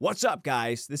What's up,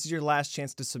 guys? This is your last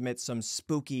chance to submit some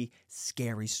spooky,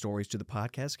 scary stories to the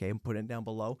podcast. Okay, I'm putting it down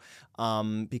below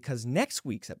because next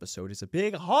week's episode is a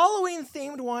big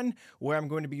Halloween-themed one where I'm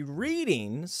going to be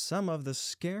reading some of the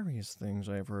scariest things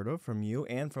I've heard of from you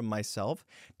and from myself.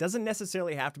 Doesn't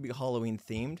necessarily have to be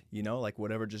Halloween-themed, you know, like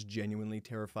whatever just genuinely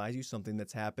terrifies you, something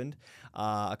that's happened.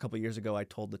 A couple years ago, I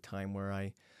told the time where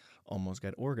I almost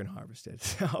got organ harvested.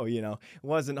 So, you know, it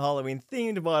wasn't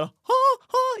Halloween-themed, but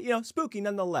spooky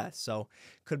nonetheless. So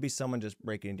could be someone just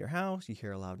breaking into your house, you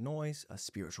hear a loud noise, a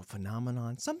spiritual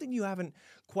phenomenon, something you haven't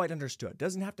quite understood.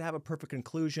 Doesn't have to have a perfect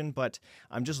conclusion, but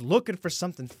I'm just looking for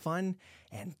something fun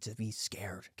and to be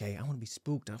scared, okay? I want to be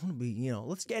spooked. I want to be,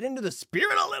 let's get into the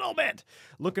spirit a little bit.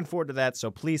 Looking forward to that, so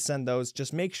please send those.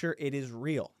 Just make sure it is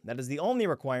real. That is the only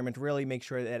requirement. Really make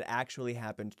sure that it actually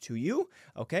happened to you,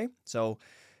 okay? So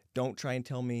don't try and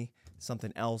tell me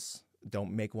something else.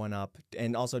 Don't make one up.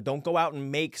 And also, don't go out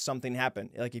and make something happen.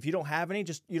 Like, if you don't have any,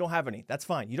 you don't have any. That's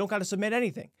fine. You don't got to submit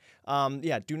anything.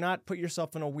 Do not put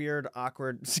yourself in a weird,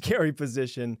 awkward, scary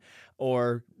position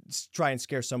or try and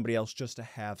scare somebody else just to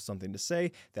have something to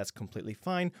say. That's completely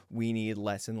fine. We need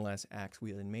less and less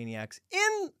axe-wielding maniacs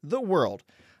in the world,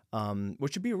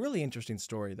 which would be a really interesting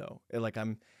story, though. Like,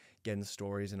 I'm getting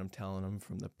stories and I'm telling them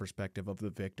from the perspective of the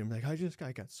victim. Like, I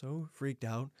got so freaked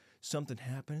out. Something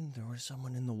happened. There was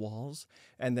someone in the walls.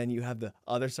 And then you have the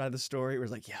other side of the story where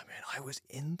it's like, yeah, man, I was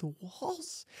in the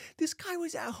walls. This guy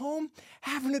was at home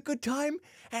having a good time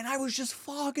and I was just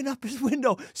fogging up his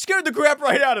window. Scared the crap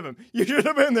right out of him. You should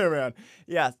have been there, man.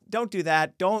 Yeah, don't do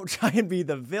that. Don't try and be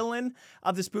the villain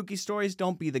of the spooky stories.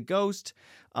 Don't be the ghost.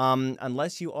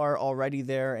 Unless you are already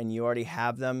there and you already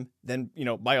have them, then,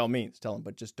 by all means, tell them.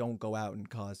 But just don't go out and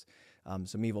cause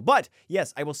some evil. But,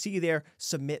 yes, I will see you there.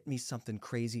 Submit me something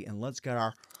crazy, and let's get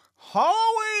our Halloween!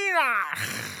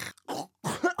 Oh,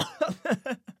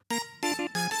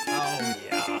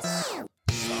 yes.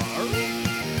 Sorry?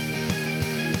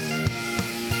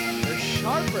 They're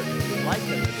sharper than you like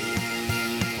them to be.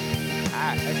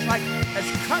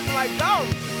 It's cutting my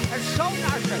bones. It's so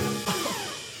nauseous.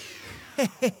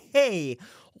 Hey,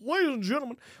 ladies and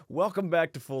gentlemen, welcome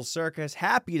back to Full Circus.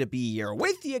 Happy to be here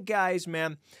with you guys,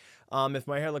 man. If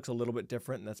my hair looks a little bit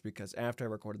different, that's because after I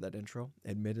recorded that intro,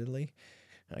 admittedly,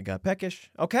 I got peckish.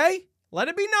 Okay? Let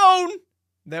it be known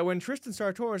that when Tristan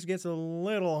Sartoris gets a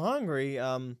little hungry,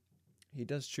 he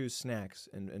does choose snacks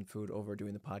and food over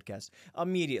doing the podcast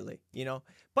immediately,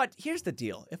 But here's the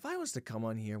deal. If I was to come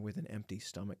on here with an empty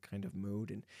stomach kind of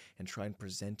mood and try and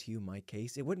present to you my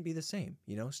case, it wouldn't be the same,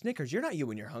 Snickers, you're not you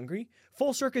when you're hungry.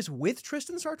 Full Circus with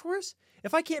Tristan Sartoris?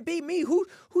 If I can't be me,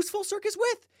 who's Full Circus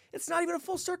with? It's not even a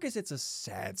full circus. It's a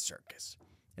sad circus.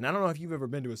 And I don't know if you've ever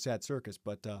been to a sad circus,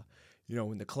 but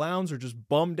when the clowns are just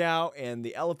bummed out and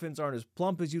the elephants aren't as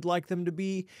plump as you'd like them to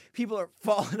be, people are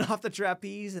falling off the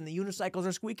trapeze and the unicycles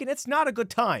are squeaking, it's not a good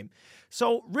time.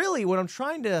 So really, what I'm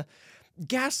trying to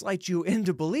gaslight you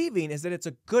into believing is that it's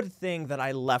a good thing that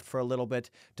I left for a little bit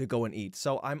to go and eat.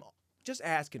 So I'm just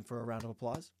asking for a round of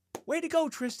applause. Way to go,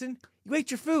 Tristan. You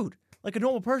ate your food like a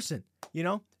normal person,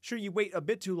 Sure, you wait a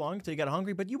bit too long until you got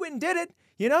hungry, but you went and did it,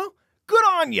 Good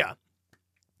on ya.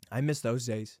 I miss those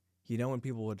days. When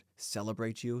people would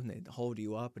celebrate you and they'd hold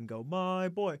you up and go, my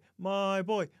boy, my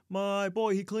boy, my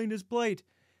boy, he cleaned his plate.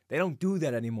 They don't do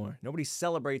that anymore. Nobody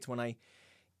celebrates when I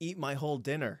eat my whole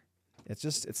dinner.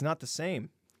 It's not the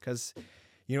same. Because,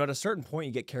 at a certain point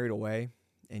you get carried away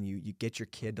and you get your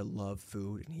kid to love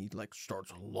food and he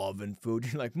starts loving food.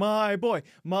 You're like, my boy,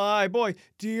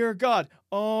 dear God,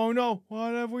 oh no,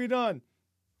 what have we done?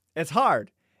 It's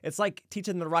hard. It's like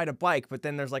teaching them to ride a bike, but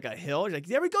then there's like a hill. You're like,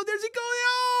 there we go, there's he go.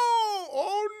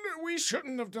 Oh, no, we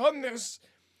shouldn't have done this.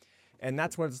 And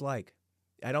that's what it's like.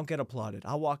 I don't get applauded.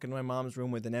 I'll walk into my mom's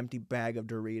room with an empty bag of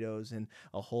Doritos and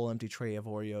a whole empty tray of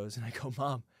Oreos, and I go,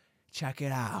 Mom, check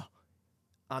it out.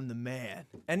 I'm the man.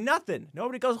 And nothing.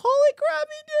 Nobody goes, holy crap,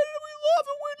 he did it. We love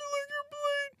it. Where did you lick your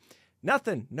plate?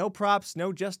 Nothing. No props.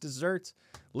 No just desserts.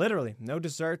 Literally, no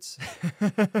desserts.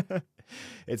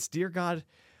 It's, dear God,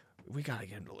 we got to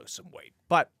get him to lose some weight.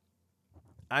 But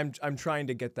I'm trying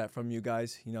to get that from you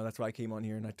guys. That's why I came on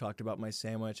here and I talked about my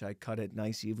sandwich. I cut it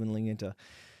nice evenly into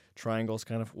triangles,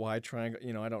 kind of wide triangle.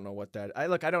 I don't know what that. I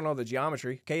don't know the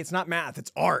geometry. Okay, it's not math,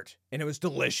 it's art, and it was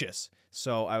delicious.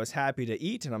 So I was happy to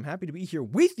eat, and I'm happy to be here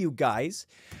with you guys.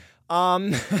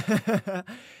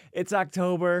 It's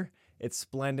October. It's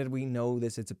splendid. We know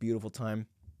this. It's a beautiful time.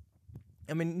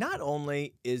 I mean, not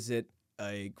only is it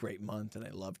a great month, and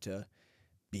I love to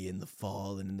be in the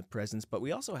fall and in the presents, but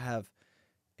we also have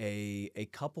a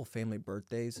couple family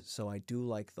birthdays, so I do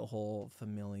like the whole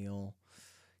familial,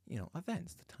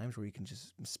 events, the times where you can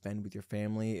just spend with your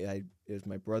family. It was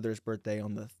my brother's birthday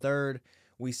on the 3rd.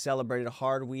 We celebrated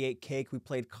hard. We ate cake. We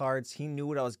played cards. He knew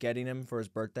what I was getting him for his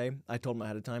birthday. I told him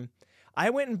ahead of time.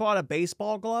 I went and bought a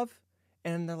baseball glove,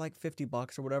 and they're like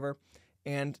 $50 or whatever,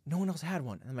 and no one else had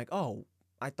one. And I'm like, oh,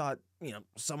 I thought,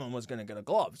 someone was going to get a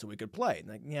glove so we could play. And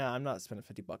like, yeah, I'm not spending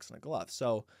 $50 on a glove.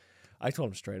 So I told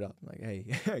him straight up, like,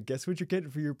 hey, guess what you're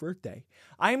getting for your birthday?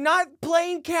 I'm not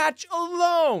playing catch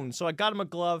alone. So I got him a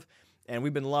glove, and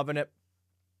we've been loving it.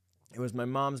 It was my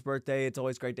mom's birthday. It's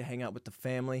always great to hang out with the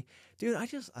family. Dude,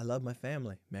 I love my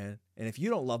family, man. And if you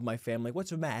don't love my family, what's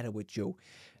the matter with you?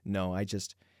 No, I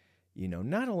just,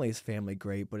 not only is family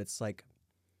great, but it's like,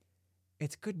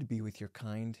 it's good to be with your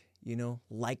kind,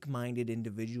 like-minded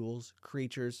individuals,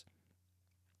 creatures.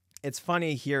 It's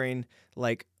funny hearing,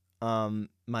 like,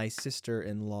 my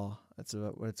sister-in-law, that's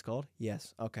what it's called?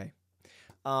 Yes, okay.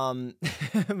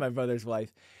 My brother's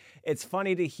wife. It's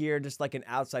funny to hear just like an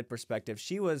outside perspective.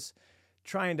 She was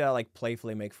trying to like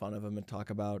playfully make fun of him and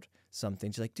talk about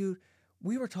something. She's like, dude,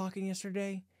 we were talking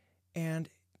yesterday and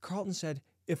Carlton said,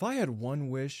 if I had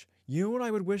one wish, you know what I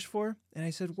would wish for? And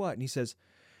I said, what? And he says,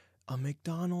 a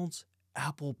McDonald's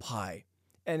apple pie.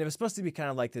 And it was supposed to be kind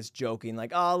of like this joking,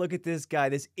 like, oh, look at this guy,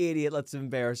 this idiot, let's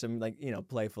embarrass him, like,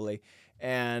 playfully.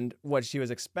 And what she was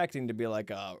expecting to be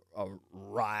like a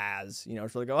raz,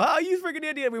 it's like, oh, you freaking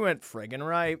idiot. We went, friggin'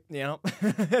 right,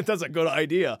 that's a good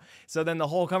idea. So then the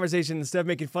whole conversation, instead of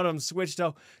making fun of him, switched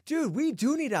to, dude, we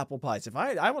do need apple pies. If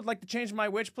I would like to change my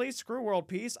wish, please, screw world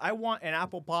peace. I want an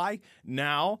apple pie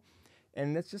now.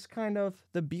 And that's just kind of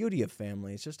the beauty of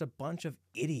family. It's just a bunch of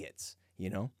idiots,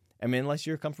 I mean, unless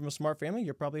you come from a smart family,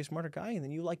 you're probably a smarter guy, and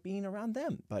then you like being around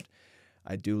them. But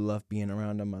I do love being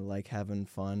around them. I like having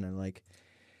fun. I like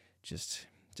just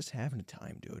having a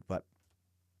time, dude. But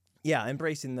yeah,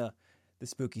 embracing the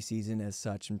spooky season as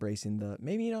such, embracing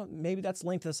maybe that's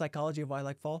linked to the psychology of why I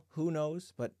like fall. Who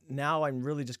knows? But now I'm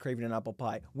really just craving an apple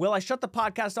pie. Will I shut the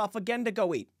podcast off again to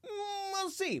go eat? We'll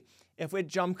see. If it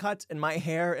jump cuts and my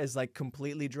hair is like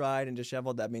completely dried and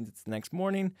disheveled, that means it's the next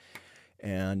morning.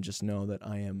 And just know that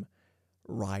I am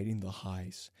riding the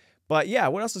highs. But yeah,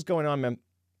 what else is going on, man?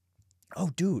 Oh,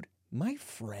 dude, my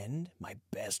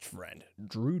best friend,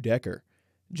 Drew Decker,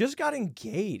 just got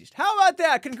engaged. How about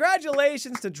that?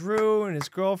 Congratulations to Drew and his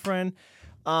girlfriend,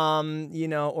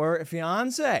 or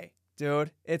fiance,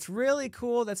 dude. It's really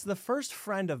cool. That's the first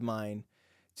friend of mine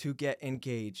to get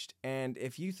engaged. And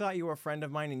if you thought you were a friend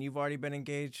of mine and you've already been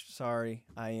engaged, sorry,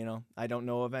 I don't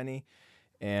know of any.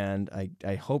 And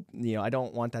I hope, I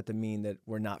don't want that to mean that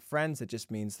we're not friends. It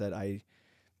just means that I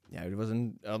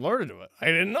wasn't alerted to it. I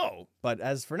didn't know. But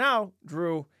as for now,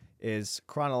 Drew is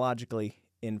chronologically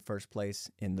in first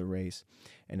place in the race,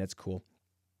 and it's cool.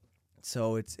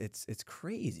 So it's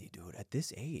crazy, dude. At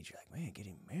this age, you're like, man,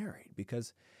 getting married.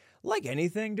 Because like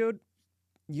anything, dude,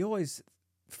 you always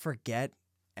forget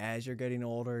as you're getting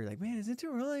older. You're like, man, is it too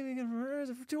early? Is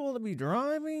it too old to be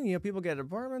driving? People get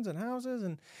apartments and houses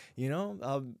and,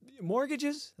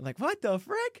 mortgages. I'm like, what the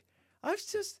frick? I was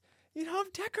just, I'm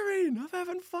decorating. I'm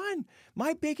having fun.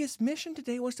 My biggest mission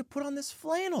today was to put on this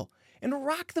flannel and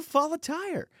rock the fall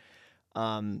attire.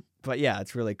 But yeah,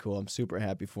 it's really cool. I'm super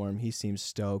happy for him. He seems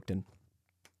stoked,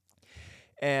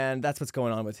 and that's what's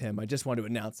going on with him. I just want to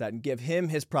announce that and give him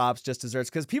his props, just desserts,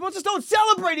 because people just don't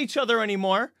celebrate each other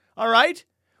anymore. All right?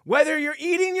 Whether you're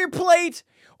eating your plate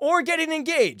or getting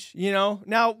engaged,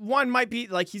 Now, one might be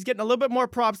like he's getting a little bit more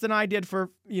props than I did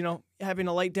for, having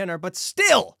a late dinner, but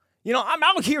still, I'm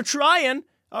out here trying,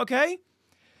 okay?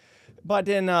 But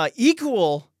in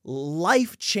equal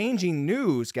life-changing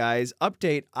news, guys,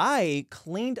 update, I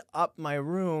cleaned up my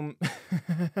room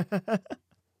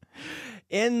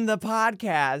in the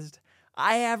podcast.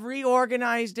 I have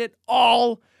reorganized it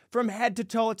all from head to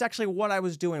toe. It's actually what I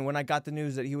was doing when I got the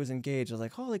news that he was engaged. I was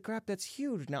like, holy crap, that's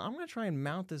huge. Now I'm going to try and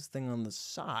mount this thing on the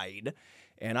side.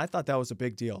 And I thought that was a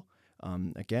big deal.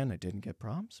 Again, I didn't get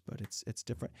prompts, but it's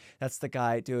different. That's the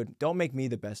guy, dude. Don't make me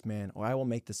the best man, or I will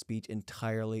make the speech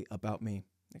entirely about me.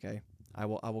 Okay? I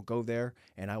will go there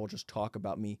and I will just talk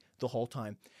about me the whole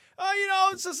time.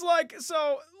 It's just like,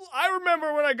 so I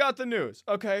remember when I got the news,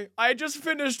 okay? I just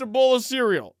finished a bowl of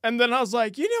cereal. And then I was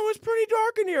like, it's pretty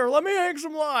dark in here. Let me hang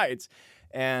some lights.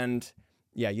 And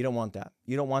yeah, you don't want that.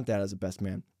 You don't want that as a best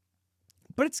man.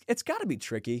 But it's got to be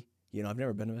tricky. I've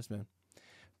never been a best man.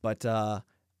 But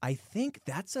I think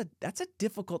that's a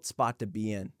difficult spot to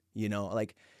be in,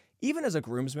 like even as a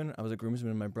groomsman. I was a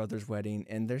groomsman in my brother's wedding,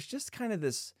 and there's just kind of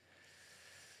this,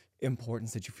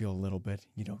 importance that you feel a little bit,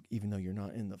 even though you're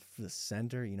not in the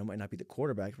center, might not be the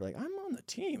quarterback, but like, I'm on the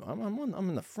team, I'm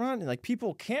in the front, and like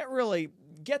people can't really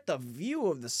get the view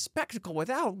of the spectacle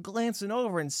without glancing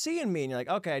over and seeing me, and you're like,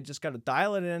 okay, I just got to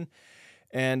dial it in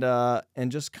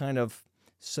and just kind of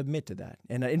submit to that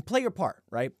and play your part,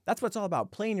 right? That's what it's all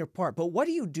about, playing your part. But what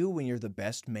do you do when you're the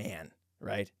best man,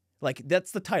 right? Like,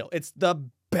 that's the title. It's the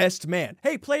best man.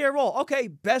 Hey, play your role. Okay,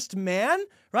 best man,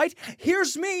 right?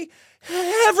 Here's me,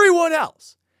 everyone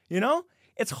else.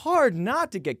 It's hard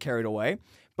not to get carried away,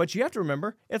 but you have to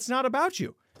remember, it's not about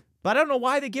you. But I don't know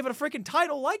why they give it a freaking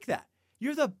title like that.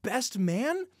 You're the best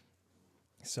man?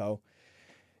 So,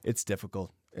 it's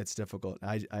difficult. It's difficult.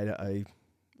 I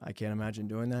can't imagine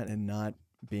doing that and not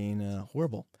being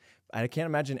horrible. I can't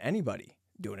imagine anybody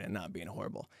doing it and not being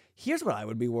horrible. Here's what I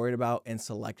would be worried about in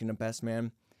selecting a best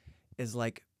man is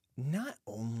like, not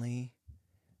only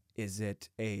is it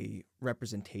a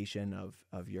representation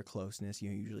of your closeness,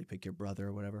 you usually pick your brother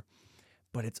or whatever,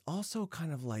 but it's also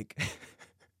kind of like,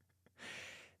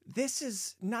 this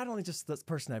is not only just the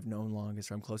person I've known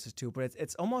longest or I'm closest to, but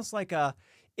it's almost like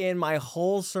in my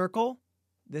whole circle,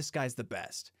 this guy's the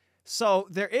best. So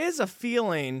there is a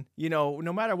feeling, no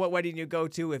matter what wedding you go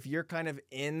to, if you're kind of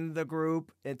in the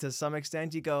group, and to some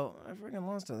extent you go, I freaking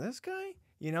lost to this guy,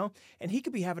 and he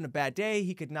could be having a bad day.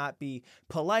 He could not be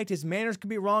polite. His manners could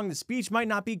be wrong. The speech might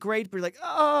not be great, but you're like,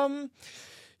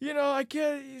 I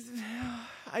can't,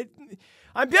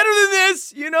 I'm better than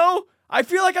this, I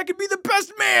feel like I could be the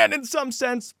best man in some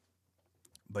sense.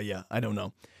 But yeah, I don't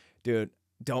know, dude.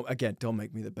 Don't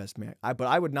make me the best man. But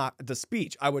I would knock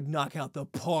out the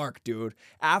park, dude.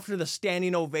 After the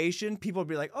standing ovation, people would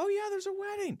be like, oh yeah, there's a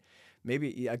wedding.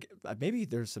 Maybe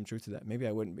there's some truth to that. Maybe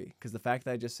I wouldn't be. Because the fact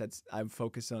that I just said I'm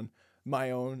focused on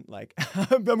my own, like,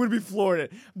 I'm going to be flooring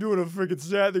it. I'm doing a freaking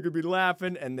set. They're going to be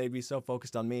laughing, and they'd be so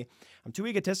focused on me. I'm too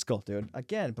egotistical, dude.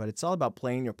 Again, but it's all about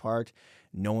playing your part,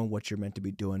 knowing what you're meant to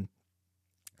be doing.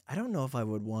 I don't know if I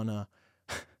would want to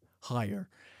hire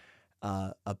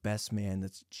a best man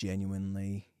that's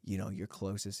genuinely, your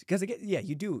closest. Because again, yeah,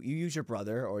 you use your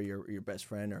brother or your best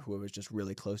friend or whoever's just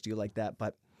really close to you like that.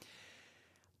 But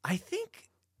I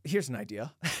think, here's an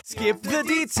idea. Skip the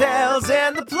details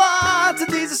and the plot.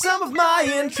 These are some of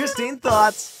my interesting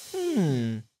thoughts.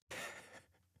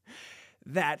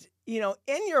 That,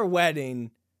 in your wedding,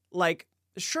 like,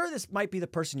 sure, this might be the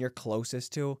person you're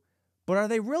closest to, but are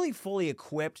they really fully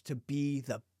equipped to be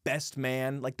the best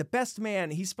man? Like, the best man,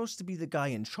 he's supposed to be the guy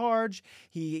in charge.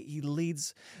 He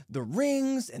leads the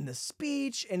rings and the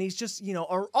speech, and he's just, an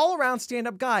all-around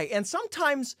stand-up guy. And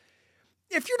sometimes,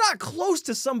 if you're not close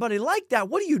to somebody like that,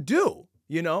 what do you do?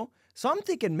 So I'm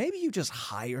thinking maybe you just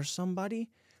hire somebody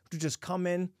to just come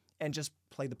in and just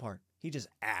play the part. He just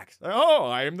acts. Oh,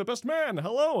 I am the best man.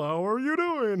 Hello, how are you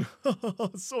doing?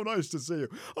 So nice to see you.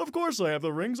 Of course I have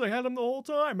the rings. I had them the whole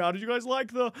time. How did you guys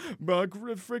like the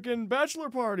freaking bachelor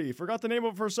party? Forgot the name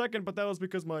of it for a second, but that was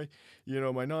because my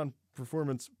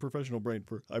non-performance professional brain.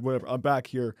 Whatever. I'm back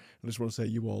here. I just want to say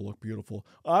you all look beautiful.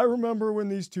 I remember when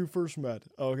these two first met.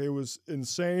 Okay, it was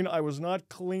insane. I was not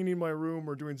cleaning my room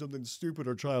or doing something stupid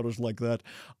or childish like that.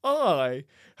 I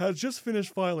had just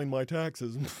finished filing my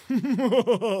taxes.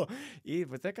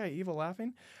 With that guy evil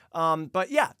laughing?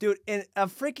 But yeah, dude, a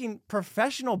freaking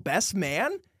professional best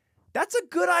man, that's a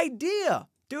good idea.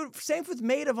 Dude, same with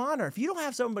maid of honor. If you don't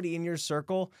have somebody in your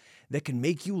circle that can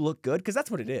make you look good, because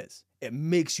that's what it is. It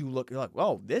makes you look like,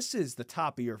 oh, this is the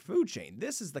top of your food chain.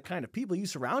 This is the kind of people you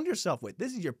surround yourself with.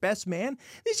 This is your best man.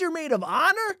 This is your maid of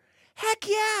honor. Heck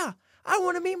yeah. I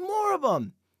want to meet more of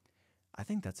them. I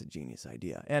think that's a genius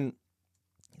idea. And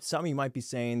some of you might be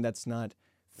saying that's not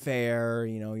fair.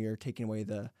 You're taking away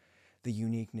the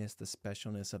uniqueness, the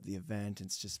specialness of the event.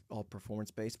 It's just all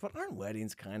performance-based. But aren't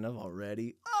weddings kind of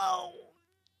already? Oh,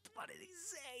 what did he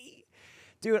say?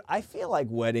 Dude, I feel like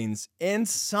weddings in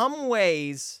some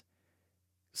ways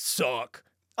suck.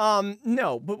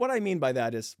 No, but what I mean by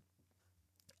that is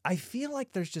I feel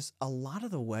like there's just a lot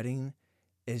of the wedding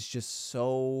is just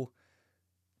so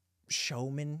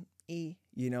showman-y,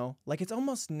 like it's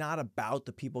almost not about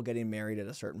the people getting married at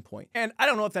a certain point. And I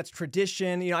don't know if that's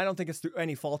tradition, I don't think it's through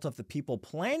any fault of the people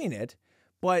planning it,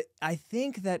 but I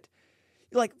think that,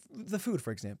 like the food,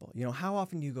 for example, how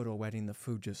often do you go to a wedding, the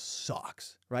food just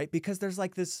sucks, right? Because there's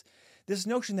like this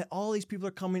notion that all these people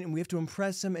are coming and we have to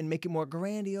impress them and make it more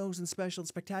grandiose and special and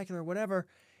spectacular or whatever.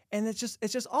 And it's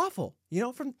just awful,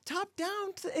 from top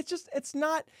down. It's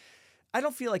not, I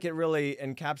don't feel like it really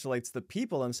encapsulates the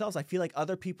people themselves. I feel like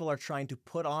other people are trying to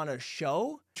put on a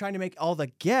show, trying to make all the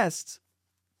guests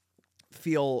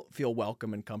feel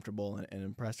welcome and comfortable and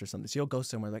impressed or something. So you'll go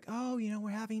somewhere like, oh, we're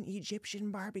having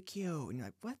Egyptian barbecue. And you're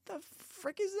like, what the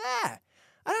frick is that?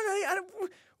 I don't know.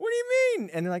 What do you mean?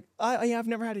 And they're like, yeah, I've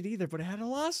never had it either, but it had a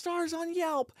lot of stars on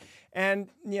Yelp. And,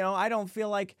 I don't feel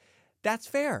like that's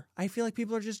fair. I feel like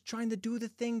people are just trying to do the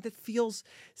thing that feels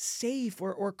safe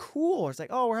or cool. It's like,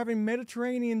 oh, we're having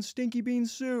Mediterranean stinky bean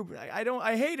soup.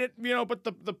 I hate it, but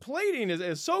the plating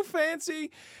is so fancy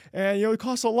and, it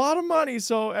costs a lot of money.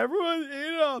 So everyone,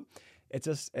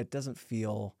 it doesn't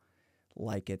feel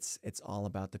like it's all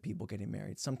about the people getting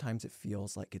married. Sometimes it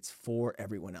feels like it's for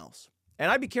everyone else. And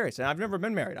I'd be curious, and I've never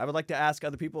been married. I would like to ask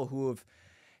other people who have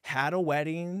had a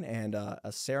wedding and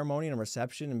a ceremony and a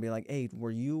reception and be like, hey,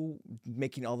 were you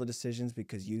making all the decisions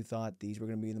because you thought these were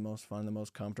going to be the most fun, the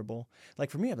most comfortable? Like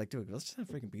for me, I'm like, dude, let's just have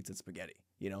freaking pizza and spaghetti.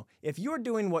 If you're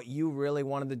doing what you really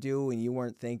wanted to do and you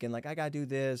weren't thinking like, I got to do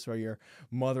this, or your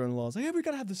mother-in-law's like, hey, we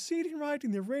got to have the seating right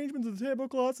and the arrangements of the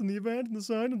tablecloths and the event and the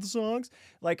sign and the songs.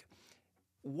 Like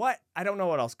what? I don't know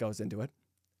what else goes into it,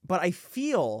 but I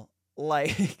feel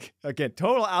like, again,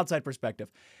 total outside perspective,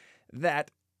 that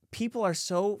people are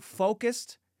so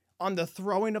focused on the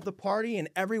throwing of the party and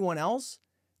everyone else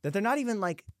that they're not even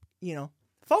like,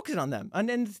 focusing on them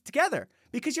and together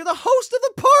because you're the host of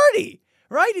the party,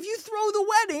 right? If you throw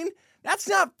the wedding, that's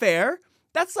not fair.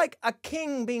 That's like a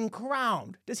king being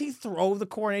crowned. Does he throw the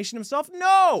coronation himself?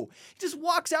 No. He just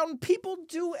walks out and people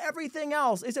do everything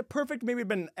else. Is it perfect? Maybe it'd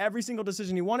been every single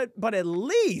decision he wanted, but at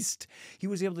least he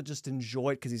was able to just enjoy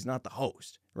it because he's not the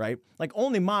host, right? Like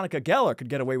only Monica Geller could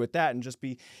get away with that and just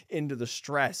be into the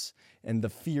stress and the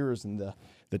fears and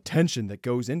the tension that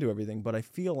goes into everything. But I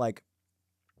feel like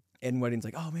in weddings,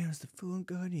 like, oh man, is the food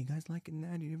good? Are you guys liking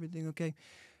that? Is everything okay?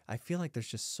 I feel like there's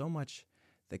just so much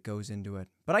that goes into it.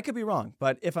 But I could be wrong.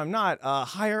 But if I'm not,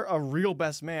 hire a real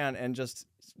best man and just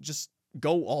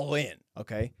go all in,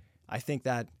 okay? I think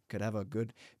that could have a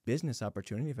good business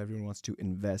opportunity if everyone wants to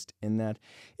invest in that.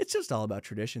 It's just all about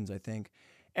traditions, I think.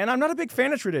 And I'm not a big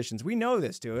fan of traditions. We know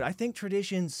this, dude. I think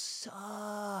traditions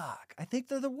suck. I think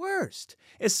they're the worst,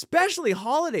 especially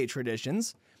holiday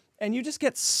traditions. And you just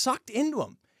get sucked into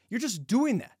them. You're just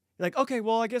doing that. You're like, okay,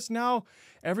 well, I guess now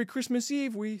every Christmas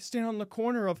Eve we stand on the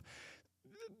corner of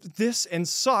this and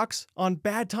sucks on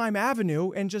Bad Time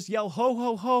Avenue and just yell ho,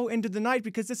 ho, ho into the night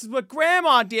because this is what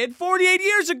Grandma did 48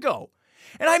 years ago.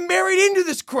 And I married into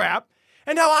this crap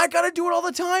and now I got to do it all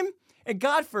the time. And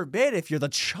God forbid if you're the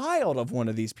child of one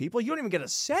of these people, you don't even get a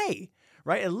say,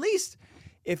 right? At least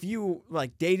if you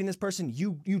like dating this person,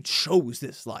 you chose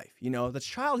this life. The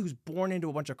child who's born into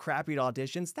a bunch of crappy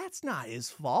auditions, that's not his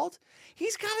fault.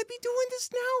 He's got to be doing this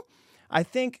now.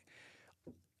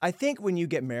 I think when you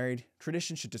get married,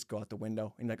 tradition should just go out the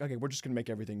window and like, okay, we're just going to make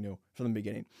everything new from the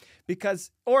beginning. Because,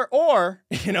 or,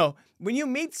 when you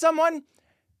meet someone,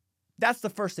 that's the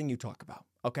first thing you talk about,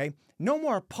 okay? No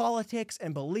more politics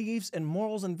and beliefs and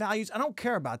morals and values. I don't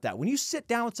care about that. When you sit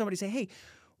down with somebody, say, hey,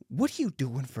 what are you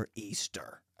doing for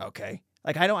Easter, okay?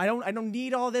 Like, I don't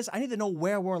need all this. I need to know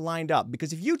where we're lined up.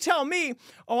 Because if you tell me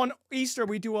on Easter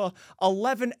we do a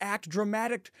 11-act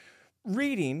dramatic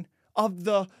reading of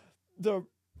the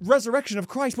resurrection of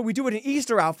Christ, but we do it in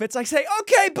Easter outfits, I say,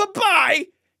 okay, bye-bye.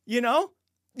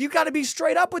 You got to be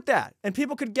straight up with that. And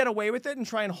people could get away with it and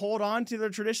try and hold on to their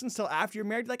traditions till after you're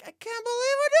married. Like, I can't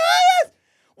believe we're doing this.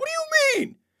 What do you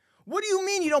mean? What do you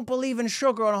mean you don't believe in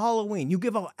sugar on Halloween? You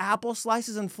give out apple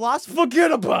slices and floss?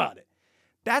 Forget about it.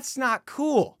 That's not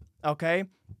cool, okay?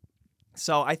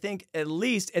 So I think at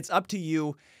least it's up to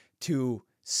you to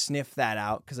sniff that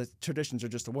out because traditions are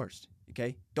just the worst.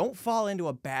 Okay? Don't fall into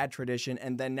a bad tradition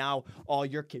and then now all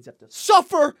your kids have to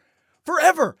suffer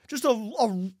forever. Just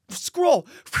a scroll.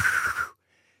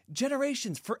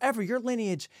 Generations forever. Your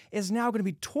lineage is now going to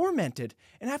be tormented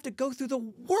and have to go through the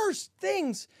worst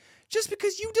things just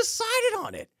because you decided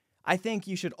on it. I think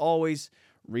you should always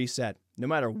reset no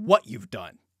matter what you've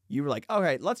done. You were like, all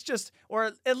right, let's just,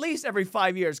 or at least every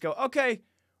 5 years go, okay,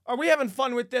 are we having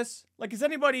fun with this? Like, is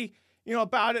anybody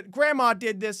about it? Grandma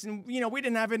did this and, we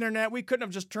didn't have internet. We couldn't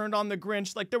have just turned on the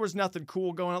Grinch. Like, there was nothing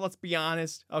cool going on. Let's be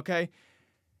honest. Okay.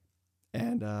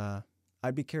 And,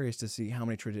 I'd be curious to see how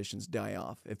many traditions die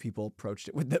off if people approached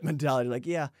it with that mentality. Like,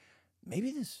 yeah,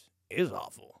 maybe this is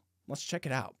awful. Let's check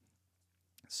it out.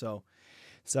 So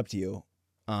it's up to you.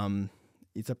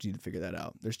 It's up to you to figure that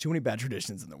out. There's too many bad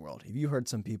traditions in the world. Have you heard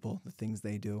some people, the things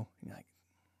they do? You're like,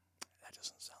 that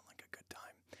doesn't sound like a good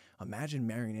time. Imagine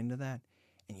marrying into that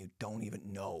and you don't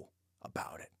even know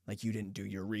about it. Like you didn't do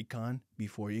your recon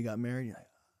before you got married. You're like,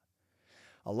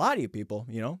 a lot of you people,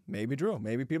 maybe Drew,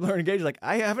 maybe people are engaged. Like,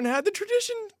 I haven't had the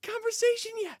tradition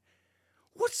conversation yet.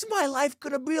 What's my life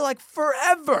going to be like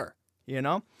forever?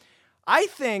 I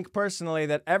think, personally,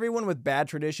 that everyone with bad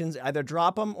traditions either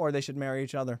drop them or they should marry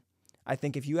each other. I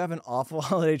think if you have an awful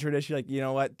holiday tradition, like, you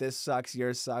know what, this sucks,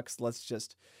 yours sucks, let's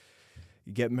just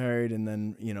get married and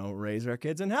then, raise our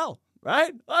kids in hell,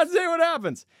 right? Let's see what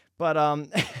happens. But,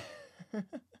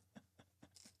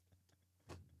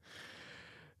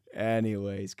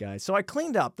 anyways, guys, so I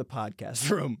cleaned up the podcast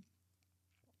room.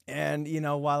 And,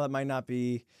 while it might not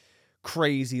be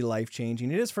crazy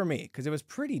life-changing, it is for me because it was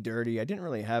pretty dirty. I didn't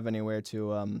really have anywhere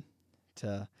to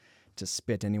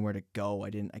spit, anywhere to go.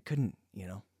 I couldn't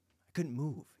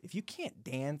move. If you can't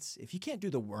dance, if you can't do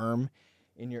the worm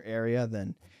in your area,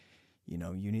 then, you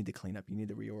need to clean up. You need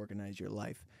to reorganize your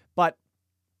life. But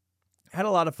I had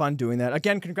a lot of fun doing that.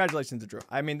 Again, congratulations to Drew.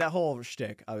 I mean, that whole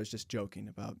shtick, I was just joking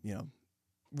about,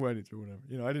 weddings or whatever.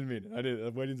 I didn't mean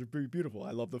it. Weddings are pretty beautiful.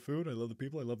 I love the food. I love the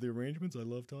people. I love the arrangements. I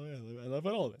love Ty. I love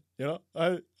all of it.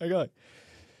 I got it.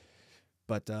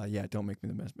 But, yeah, don't make me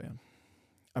the best man.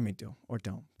 I mean, do or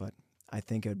don't. But I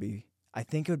think it would be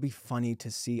funny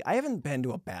to see. I haven't been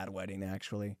to a bad wedding,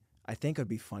 actually. I think it would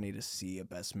be funny to see a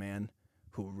best man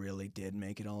who really did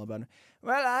make it all about him.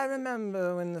 Well, I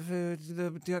remember when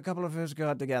the couple of us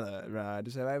got together, right?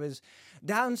 So I was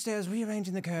downstairs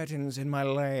rearranging the curtains in my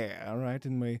lair, right,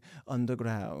 in my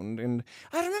underground. And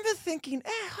I remember thinking,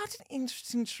 what an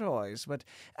interesting choice. But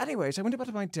anyways, I went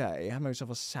about my day, had myself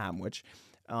a sandwich.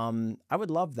 I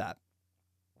would love that.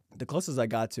 The closest I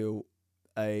got to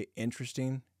a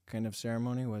interesting kind of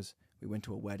ceremony was we went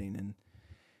to a wedding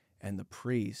and the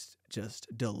priest just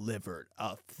delivered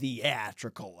a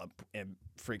theatrical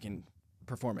freaking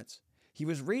performance. He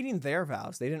was reading their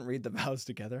vows. They didn't read the vows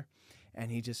together.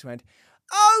 And he just went,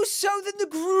 "Oh, so then the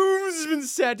groomsman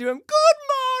said to him, 'Good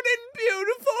morning,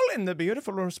 beautiful.' And the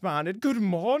beautiful responded, 'Good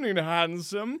morning,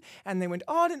 handsome.' And they went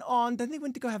on and on. Then they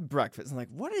went to go have breakfast. And like,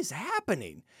 what is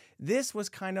happening? This was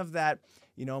kind of that,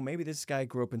 maybe this guy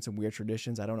grew up in some weird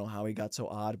traditions. I don't know how he got so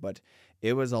odd, but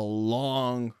it was a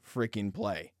long freaking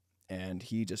play. And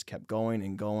he just kept going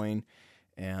and going.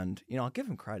 And, I'll give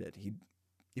him credit.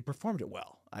 He performed it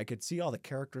well. I could see all the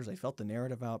characters. I felt the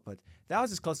narrative out. But that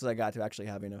was as close as I got to actually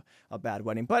having a bad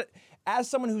wedding. But as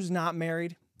someone who's not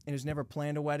married and who's never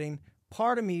planned a wedding,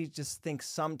 part of me just thinks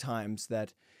sometimes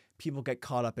that people get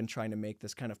caught up in trying to make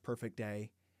this kind of perfect day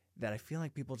that I feel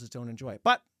like people just don't enjoy.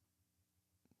 But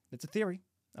it's a theory.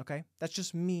 Okay, that's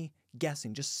just me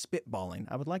guessing, just spitballing.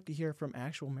 I would like to hear from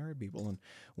actual married people and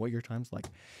what your time's like.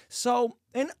 So,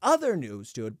 in other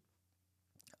news, dude,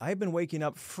 I've been waking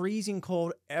up freezing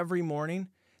cold every morning.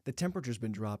 The temperature's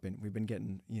been dropping. We've been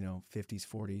getting, 50s,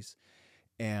 40s.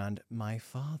 And my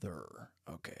father,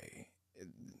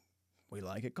 we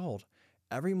like it cold.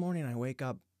 Every morning I wake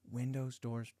up, windows,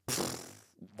 doors,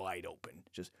 wide open,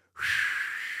 just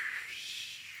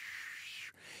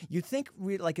you'd think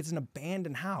like it's an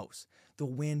abandoned house. The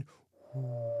wind,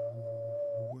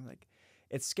 like,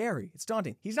 it's scary. It's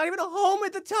daunting. He's not even home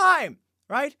at the time,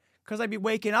 right? Because I'd be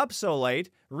waking up so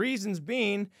late. Reasons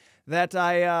being that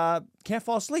I can't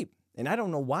fall asleep. And I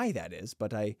don't know why that is,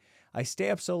 but I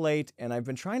stay up so late, and I've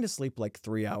been trying to sleep like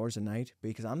 3 hours a night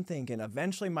because I'm thinking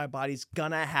eventually my body's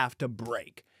gonna have to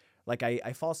break. Like,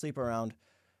 I fall asleep around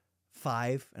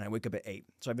 5, and I wake up at 8.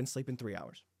 So I've been sleeping 3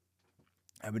 hours.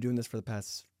 I've been doing this for the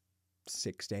past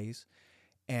 6 days.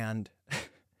 And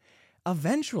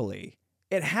eventually,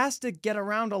 it has to get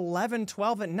around 11,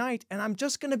 12 at night, and I'm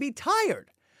just going to be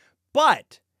tired.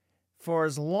 But for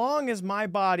as long as my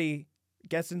body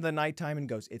gets into the nighttime and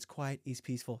goes, it's quiet, it's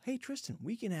peaceful. Hey, Tristan,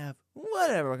 we can have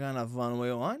whatever kind of fun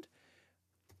we want.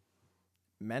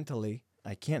 Mentally,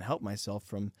 I can't help myself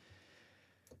from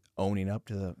owning up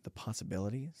to the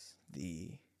possibilities,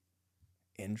 the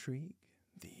intrigue,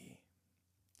 the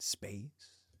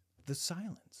space, the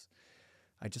silence.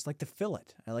 I just like to fill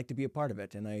it. I like to be a part of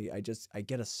it. And I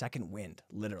get a second wind,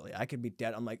 literally. I could be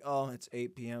dead. I'm like, oh, it's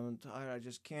 8 p.m. I'm tired. I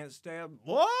just can't stay up.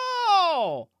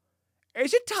 Whoa!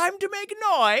 Is it time to make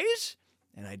noise?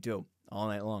 And I do all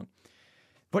night long.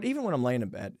 But even when I'm laying in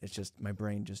bed, it's just my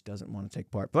brain just doesn't want to take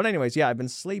part. But anyways, yeah, I've been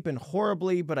sleeping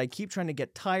horribly, but I keep trying to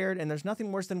get tired. And there's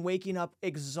nothing worse than waking up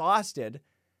exhausted.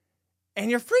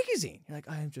 And you're freezing. You're like,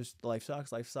 life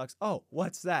sucks, life sucks. Oh,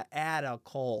 what's that? Add a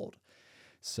cold.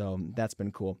 So that's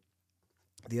been cool.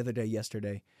 The other day,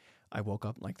 yesterday, I woke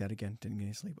up like that again. Didn't get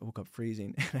any sleep. I woke up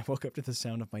freezing. And I woke up to the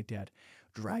sound of my dad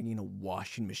dragging a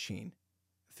washing machine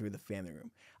through the family room.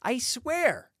 I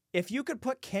swear, if you could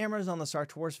put cameras on the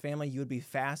Sartors family, you would be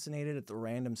fascinated at the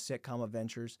random sitcom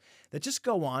adventures that just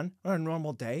go on a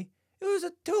normal day. It was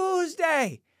a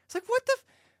Tuesday. It's like,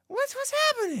 what's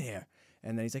happening here?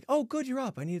 And then he's like, oh, good, you're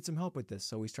up. I needed some help with this.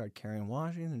 So we started carrying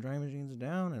washing and drying machines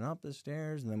down and up the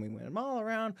stairs. And then we went all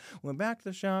around, went back to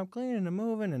the shop, cleaning and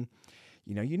moving. And,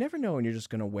 you never know when you're just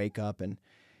going to wake up and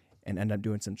end up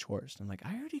doing some chores. I'm like,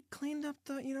 I already cleaned up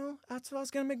that's what I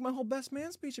was going to make my whole best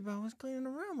man speech about, was cleaning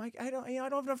the room. I don't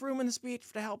have enough room in the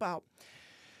speech to help out.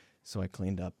 So I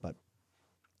cleaned up, but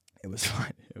it was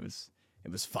fine. It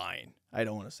was fine. I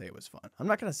don't want to say it was fun. I'm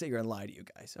not going to sit here and lie to you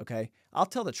guys, okay? I'll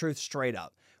tell the truth straight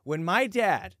up. When my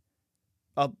dad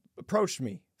approached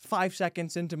me 5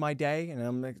 seconds into my day, and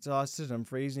I'm exhausted, I'm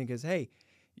freezing, he goes, hey,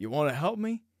 you want to help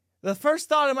me? The first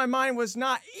thought in my mind was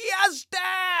not, yes,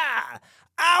 Dad,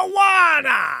 I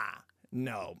wanna.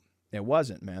 No, it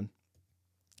wasn't, man.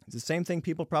 It's the same thing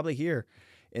people probably hear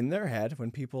in their head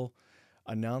when people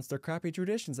announce their crappy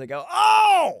traditions. They go,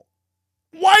 oh,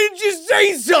 why did you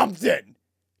say something?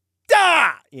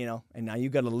 Duh! And now you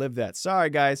got to live that. Sorry,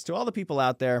 guys, to all the people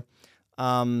out there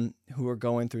who are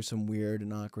going through some weird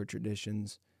and awkward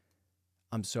traditions.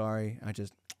 I'm sorry. I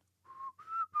just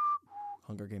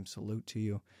Hunger Games salute to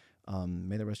you.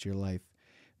 May the rest of your life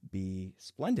be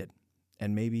splendid.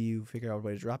 And maybe you figure out a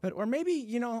way to drop it. Or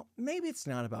maybe, maybe it's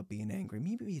not about being angry.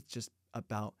 Maybe it's just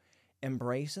about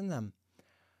embracing them.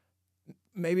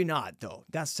 Maybe not, though.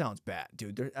 That sounds bad,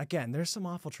 dude. There's some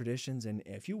awful traditions. And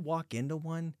if you walk into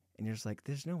one and you're just like,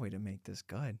 there's no way to make this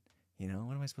good. What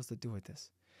am I supposed to do with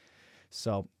this?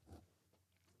 So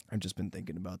I've just been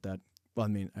thinking about that. Well, I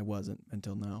mean, I wasn't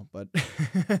until now, but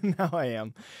now I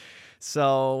am.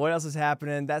 So what else is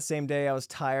happening? That same day, I was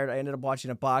tired. I ended up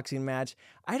watching a boxing match.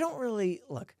 I don't really,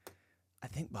 look, I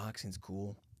think boxing's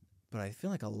cool, but I feel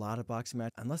like a lot of boxing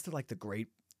matches, unless they're like the great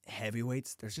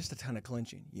heavyweights, there's just a ton of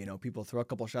clinching. People throw a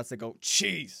couple shots, they go,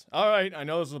 jeez, all right, I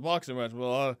know this is a boxing match,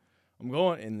 well, I'm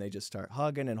going. And they just start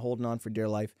hugging and holding on for dear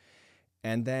life.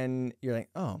 And then you're like,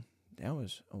 oh, that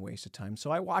was a waste of time. So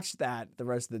I watched that the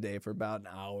rest of the day for about an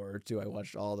hour or two. I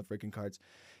watched all the freaking cards.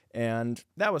 And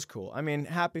that was cool. I mean,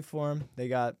 happy for them. They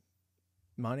got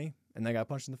money and they got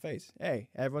punched in the face. Hey,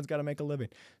 everyone's got to make a living.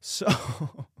 So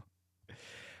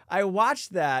I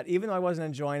watched that. Even though I wasn't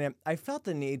enjoying it, I felt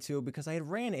the need to, because I had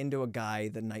ran into a guy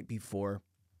the night before.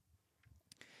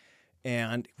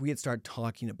 And we had started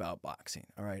talking about boxing.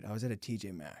 All right, I was at a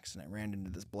TJ Maxx and I ran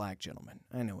into this black gentleman.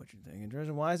 I know what you're thinking,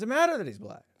 Tristan. Why does it matter that he's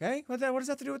black? Okay, what does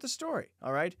that have to do with the story?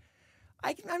 All right,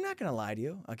 I'm not going to lie to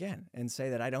you again and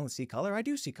say that I don't see color. I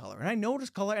do see color, and I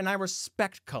notice color, and I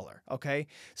respect color. Okay,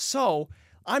 so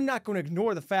I'm not going to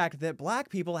ignore the fact that black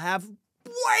people have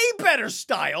way better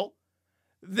style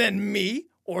than me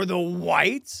or the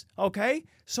whites, okay?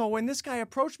 So when this guy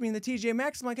approached me in the TJ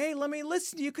Maxx, I'm like, hey, let me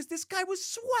listen to you, because this guy was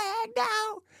swagged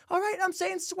out, all right? I'm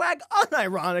saying swag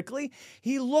unironically.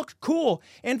 He looked cool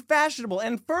and fashionable,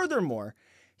 and furthermore,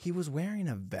 he was wearing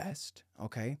a vest,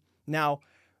 okay? Now,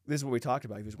 this is what we talked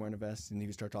about. He was wearing a vest, and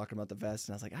he started talking about the vest,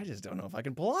 and I was like, I just don't know if I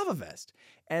can pull off a vest.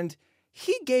 And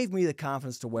he gave me the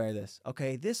confidence to wear this,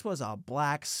 okay? This was a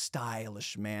black,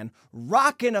 stylish man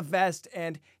rocking a vest,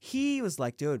 and he was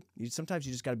like, dude, sometimes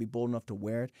you just got to be bold enough to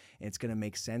wear it, and it's going to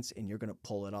make sense, and you're going to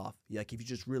pull it off. Like, if you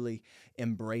just really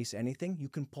embrace anything, you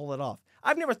can pull it off.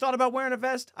 I've never thought about wearing a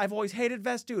vest. I've always hated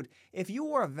vests, dude. If you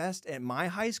wore a vest at my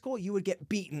high school, you would get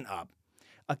beaten up.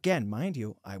 Again, mind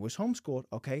you, I was homeschooled,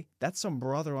 okay? That's some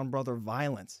brother-on-brother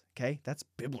violence, okay? That's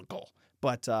biblical.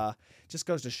 But just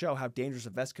goes to show how dangerous a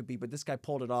vest could be. But this guy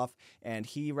pulled it off, and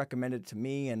he recommended it to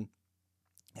me, and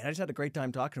I just had a great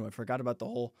time talking to him. I forgot about the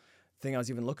whole thing I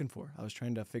was even looking for. I was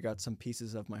trying to figure out some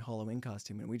pieces of my Halloween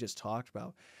costume, and we just talked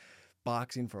about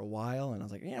boxing for a while, and I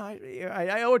was like,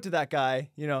 I owe it to that guy,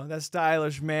 that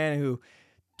stylish man who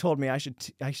told me I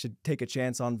should take a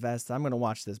chance on vests. I'm going to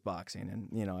watch this boxing,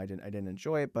 and I didn't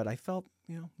enjoy it, but I felt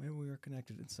maybe we were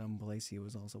connected in some place. He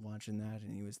was also watching that,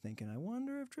 and he was thinking, I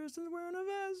wonder if Tristan's wearing a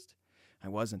vest. I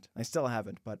wasn't. I still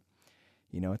haven't, but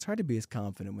it's hard to be as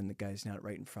confident when the guy's not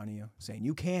right in front of you saying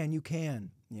you can.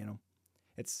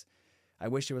 I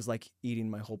wish it was like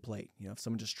eating my whole plate. If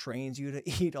someone just trains you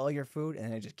to eat all your food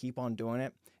and they just keep on doing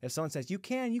it. If someone says you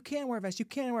can wear a vest, you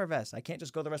can wear a vest. I can't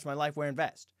just go the rest of my life wearing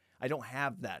vest. I don't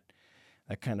have that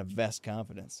kind of vest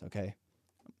confidence, okay?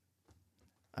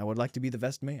 I would like to be the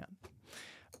vest man.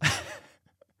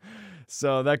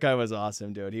 So that guy was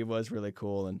awesome, dude. He was really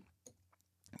cool. And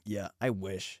yeah, I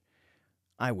wish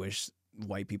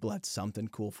white people had something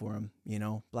cool for them.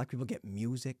 Black people get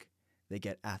music. They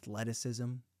get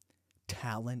athleticism,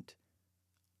 talent,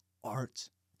 arts,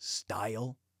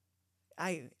 style.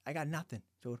 I got nothing,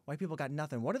 dude. White people got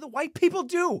nothing. What do the white people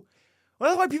do? What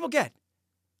do the white people get?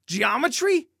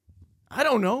 Geometry? I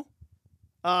don't know.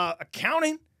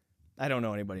 Accounting? I don't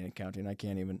know anybody in accounting. I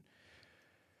can't even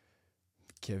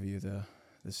give you the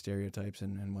the stereotypes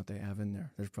and what they have in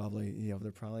there. There's probably,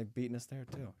 they're probably beating us there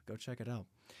too. Go check it out.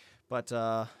 But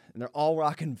and they're all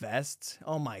rocking vests.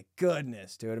 Oh my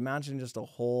goodness, dude. Imagine just a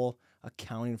whole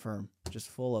accounting firm just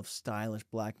full of stylish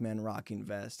black men rocking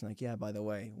vests. And like, yeah, by the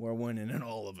way, we're winning in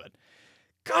all of it.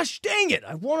 Gosh dang it.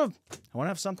 I want to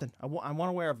have something. I want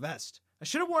to wear a vest. I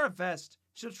should have worn a vest.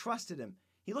 Should have trusted him.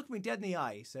 He looked me dead in the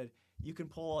eye. He said, you can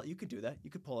do that. You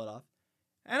could pull it off.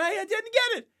 And I didn't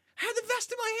get it. I had the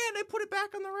vest in my hand. I put it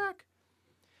back on the rack.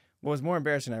 What was more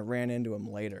embarrassing, I ran into him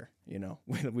later. We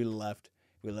left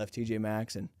TJ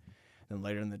Maxx, and then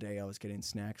later in the day, I was getting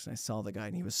snacks, and I saw the guy,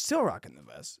 and he was still rocking the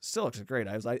vest. Still looks great.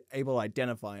 I was able to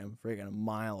identify him freaking a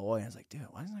mile away. I was like, dude,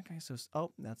 why isn't that guy so...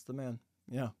 Oh, that's the man.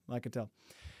 Yeah, I could tell.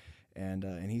 And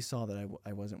he saw that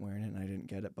I wasn't wearing it, and I didn't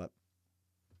get it, but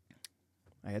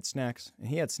I had snacks, and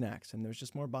he had snacks, and there was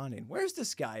just more bonding. Where's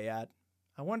this guy at?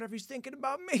 I wonder if he's thinking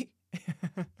about me.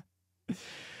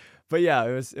 But yeah,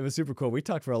 it was super cool. We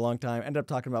talked for a long time, ended up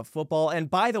talking about football. And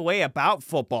by the way, about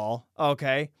football,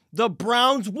 okay, the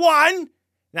Browns won.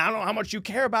 Now, I don't know how much you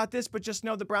care about this, but just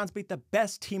know the Browns beat the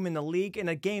best team in the league in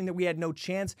a game that we had no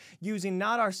chance using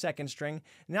not our second string,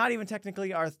 not even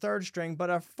technically our third string, but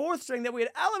our fourth string that we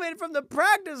had elevated from the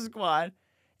practice squad.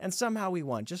 And somehow we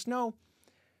won. Just know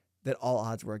that all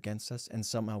odds were against us, and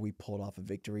somehow we pulled off a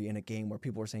victory in a game where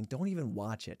people were saying, don't even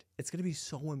watch it. It's going to be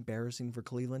so embarrassing for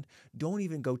Cleveland. Don't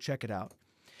even go check it out.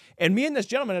 And me and this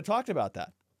gentleman had talked about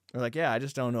that. We're like, yeah, I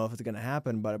just don't know if it's going to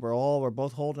happen, but we're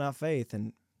both holding out faith,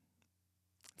 and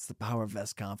it's the power of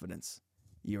vest confidence.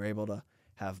 You're able to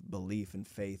have belief and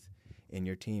faith in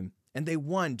your team. And they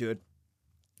won, dude.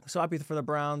 So happy for the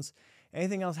Browns.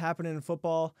 Anything else happening in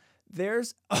football?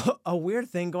 There's a weird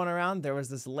thing going around. There was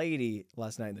this lady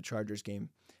last night in the Chargers game.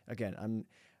 Again,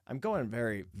 I'm going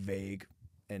very vague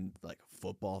and like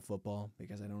football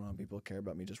because I don't know how people care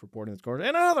about me just reporting the scores.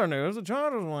 In other news, the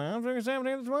Chargers won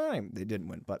 17-20. They didn't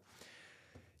win, but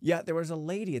yeah, there was a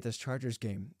lady at this Chargers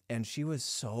game, and she was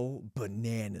so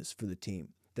bananas for the team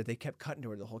that they kept cutting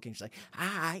to her the whole game. She's like,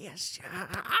 yes,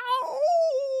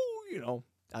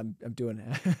 I'm doing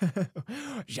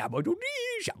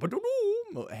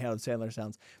Harold Sandler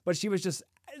sounds. But she was just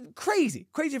crazy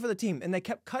for the team. And they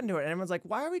kept cutting to her. And everyone's like,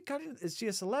 why are we cutting? Is she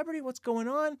a celebrity? What's going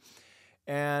on?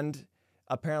 And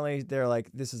apparently they're like,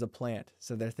 this is a plant.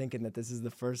 So they're thinking that this is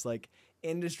the first like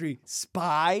industry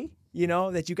spy,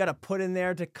 that you got to put in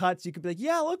there to cut. So you could be like,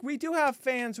 yeah, look, we do have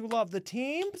fans who love the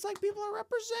team. It's like people are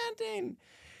representing.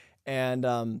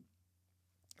 And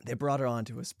they brought her on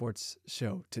to a sports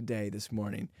show this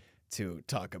morning to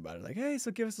talk about it. Like, hey,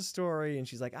 so give us a story. And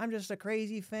she's like, I'm just a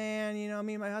crazy fan.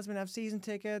 Me and my husband have season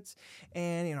tickets.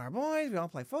 And, our boys, we all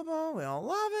play football. We all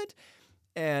love it.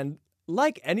 And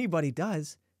like anybody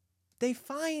does, they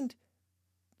find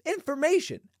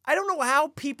information. I don't know how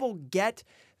people get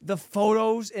the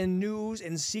photos and news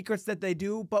and secrets that they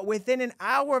do, but within an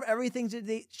hour of everything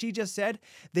she just said,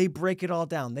 they break it all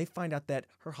down. They find out that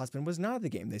her husband was not at the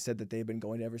game. They said that they've been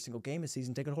going to every single game as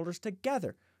season ticket holders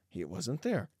together. He wasn't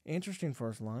there. Interesting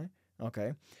first line.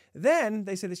 Okay. Then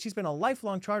they say that she's been a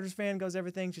lifelong Chargers fan, goes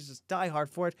everything. She's just diehard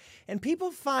for it. And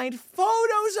people find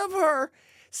photos of her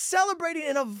celebrating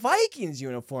in a Vikings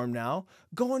uniform now,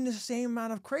 going the same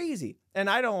amount of crazy. And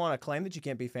I don't want to claim that you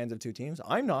can't be fans of two teams.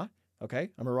 I'm not. Okay.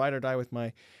 I'm a ride or die with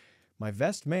my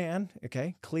vest man.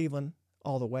 Okay. Cleveland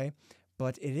all the way.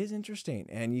 But it is interesting.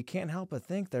 And you can't help but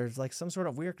think there's like some sort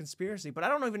of weird conspiracy. But I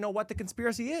don't even know what the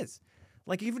conspiracy is.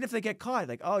 Like, even if they get caught,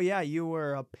 like, oh, yeah, you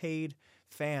were a paid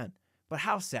fan. But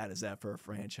how sad is that for a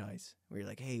franchise? Where you're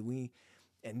like, hey, we,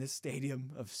 in this stadium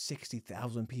of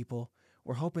 60,000 people,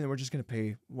 we're hoping that we're just going to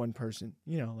pay one person,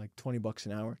 like $20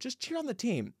 an hour. Just cheer on the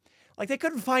team. Like, they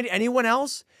couldn't find anyone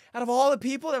else out of all the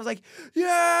people that was like,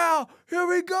 yeah, here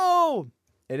we go.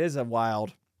 It is a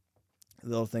wild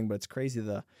little thing, but it's crazy.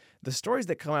 The stories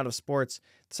that come out of sports,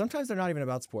 sometimes they're not even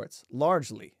about sports,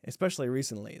 largely, especially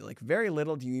recently. Like, very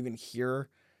little do you even hear,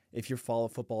 if you follow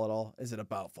football at all, is it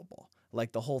about football.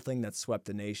 Like, the whole thing that swept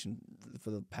the nation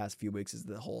for the past few weeks is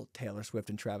the whole Taylor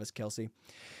Swift and Travis Kelce.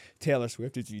 Taylor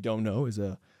Swift, if you don't know, is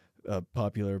a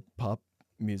popular pop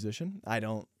musician. I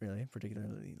don't really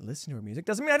particularly listen to her music.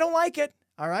 Doesn't mean I don't like it,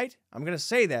 all right? I'm going to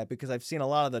say that because I've seen a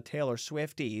lot of the Taylor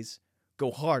Swifties go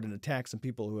hard and attack some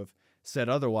people who have said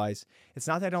otherwise. It's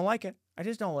not that I don't like it. I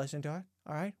just don't listen to it.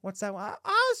 All right. What's that?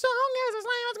 Oh, song is a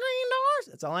slang green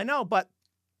doors. That's all I know. But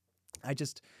I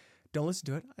just don't listen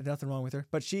to it. There's nothing wrong with her.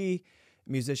 But she,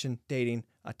 musician, dating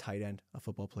a tight end, a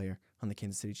football player on the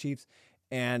Kansas City Chiefs.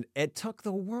 And it took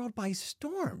the world by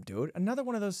storm, dude. Another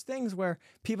one of those things where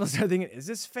people start thinking, is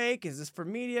this fake? Is this for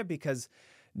media? Because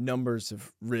numbers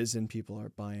have risen. People are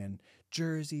buying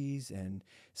jerseys and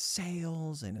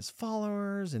sales and his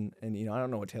followers. And I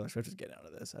don't know what Taylor Swift is getting out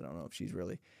of this. I don't know if she's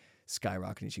really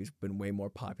skyrocketing. She's been way more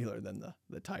popular than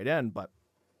the tight end, but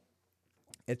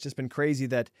it's just been crazy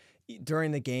that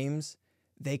during the games,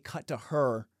 they cut to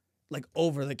her like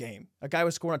over the game. A guy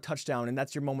was scoring a touchdown, and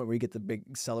that's your moment where you get the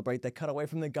big celebrate. They cut away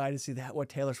from the guy to see what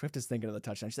Taylor Swift is thinking of the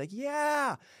touchdown. She's like,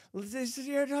 yeah, this is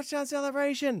your touchdown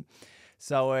celebration.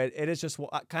 So it is just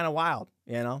kind of wild,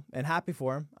 and happy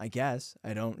for him, I guess.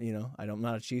 I'm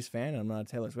not a Chiefs fan, and I'm not a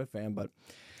Taylor Swift fan, but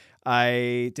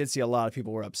I did see a lot of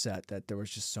people were upset that there was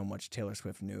just so much Taylor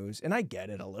Swift news. And I get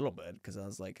it a little bit because I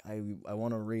was like, I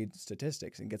want to read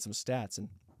statistics and get some stats.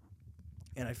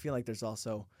 And I feel like there's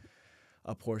also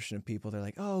a portion of people, they're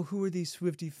like, oh, who are these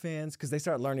Swiftie fans? Because they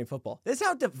start learning football. This is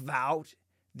how devout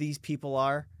these people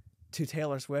are to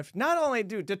Taylor Swift. Not only,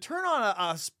 dude, to turn on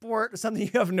a sport, something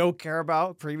you have no care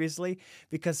about previously,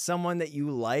 because someone that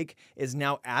you like is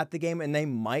now at the game and they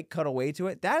might cut away to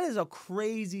it. That is a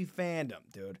crazy fandom,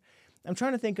 dude. I'm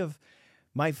trying to think of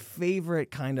my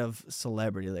favorite kind of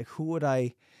celebrity. Like, who would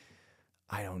I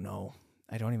don't know.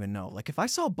 I don't even know. Like, if I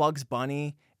saw Bugs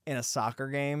Bunny in a soccer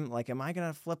game, like, am I going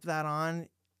to flip that on?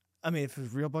 I mean, if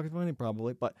it's real Bugs Bunny,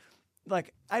 probably, but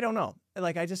like, I don't know.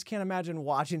 Like, I just can't imagine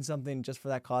watching something just for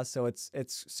that cause. So it's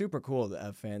super cool to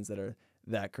have fans that are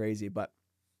that crazy, but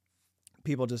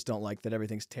people just don't like that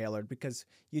everything's tailored because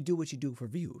you do what you do for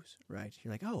views, right?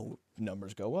 You're like, oh,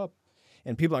 numbers go up.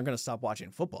 And people aren't going to stop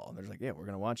watching football. They're just like, yeah, we're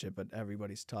going to watch it. But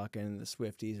everybody's talking. The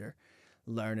Swifties are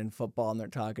learning football and they're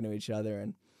talking to each other.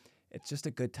 And it's just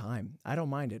a good time. I don't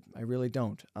mind it. I really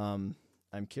don't. I'm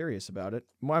curious about it.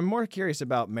 I'm more curious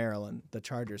about Maryland, the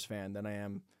Chargers fan, than I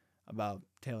am about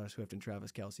Taylor Swift and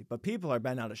Travis Kelce. But people are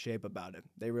bent out of shape about it.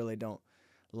 They really don't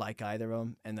like either of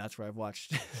them. And that's where I've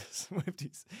watched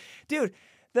Swifties. Dude,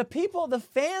 the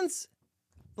fans,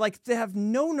 like, they have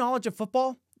no knowledge of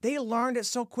football. They learned it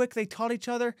so quick. They taught each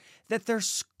other that they're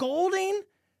scolding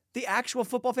the actual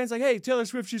football fans. Like, hey, Taylor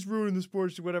Swift, she's ruining the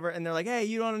sports or whatever. And they're like, hey,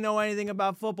 you don't know anything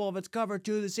about football. If it's cover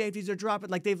two, the safeties are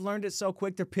dropping. Like, they've learned it so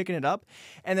quick. They're picking it up.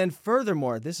 And then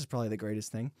furthermore, this is probably the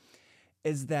greatest thing,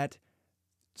 is that,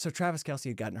 so Travis Kelce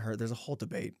had gotten hurt. There's a whole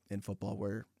debate in football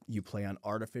where you play on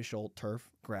artificial turf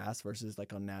grass versus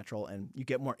like on natural, and you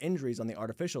get more injuries on the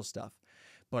artificial stuff.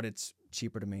 But it's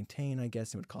cheaper to maintain, I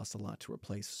guess. It would cost a lot to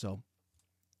replace. So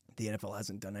the NFL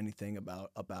hasn't done anything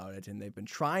about it, and they've been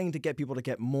trying to get people to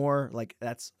get more, like,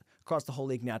 that's across the whole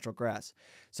league, natural grass.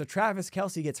 So Travis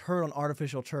Kelce gets hurt on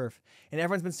artificial turf, and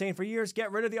everyone's been saying for years,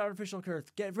 get rid of the artificial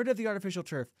turf, get rid of the artificial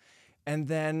turf. And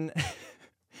then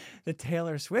the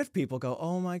Taylor Swift people go,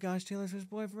 oh my gosh, Taylor Swift's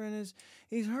boyfriend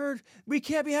he's hurt. We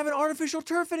can't be having artificial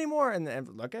turf anymore. And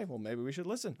okay, well, maybe we should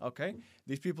listen. Okay,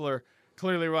 these people are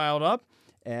clearly riled up,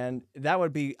 and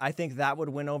I think that would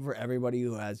win over everybody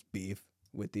who has beef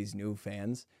with these new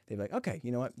fans. They'd be like, okay,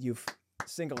 you know what? You've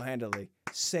single-handedly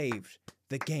saved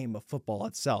the game of football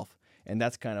itself. And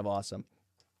that's kind of awesome.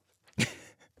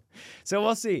 So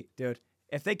we'll see, dude.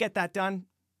 If they get that done,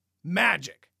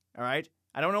 magic. All right?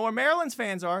 I don't know where Maryland's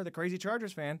fans are, the crazy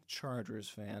Chargers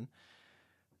fan.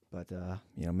 But,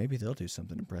 maybe they'll do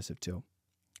something impressive too.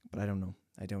 But I don't know.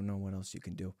 I don't know what else you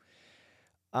can do.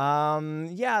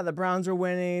 The Browns are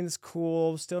winning. It's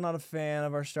cool. Still not a fan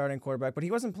of our starting quarterback, but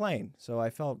he wasn't playing. So I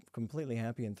felt completely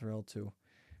happy and thrilled to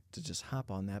just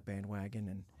hop on that bandwagon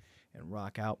and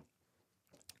rock out.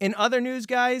 In other news,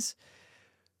 guys,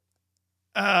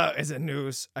 is it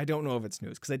news? I don't know if it's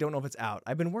news because I don't know if it's out.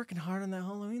 I've been working hard on that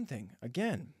Halloween thing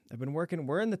again.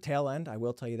 We're in the tail end. I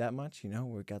will tell you that much.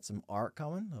 We've got some art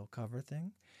coming, little cover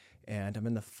thing, and I'm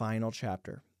in the final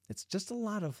chapter. It's just a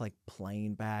lot of like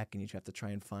playing back, and you have to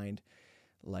try and find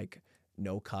like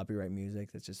no copyright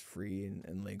music that's just free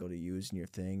and legal to use in your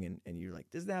thing. And you're like,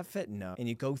 does that fit? No. And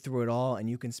you go through it all, and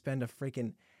you can spend a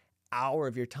freaking hour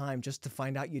of your time just to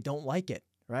find out you don't like it,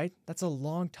 right? That's a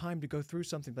long time to go through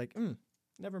something like,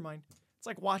 never mind. It's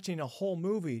like watching a whole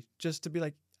movie just to be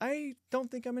like, I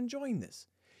don't think I'm enjoying this.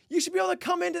 You should be able to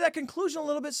come into that conclusion a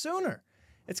little bit sooner.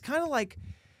 It's kind of like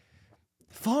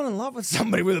falling in love with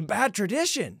somebody with a bad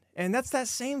tradition. And that's that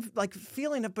same like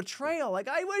feeling of betrayal. Like,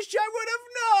 I wish I would have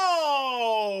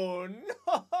known.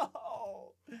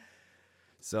 No.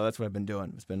 So that's what I've been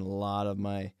doing. It's been a lot of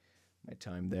my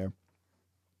time there.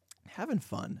 Having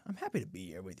fun. I'm happy to be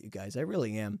here with you guys. I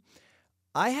really am.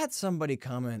 I had somebody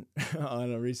comment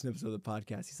on a recent episode of the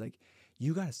podcast. He's like,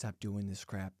 you got to stop doing this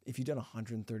crap. If you've done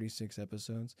 136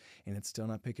 episodes and it's still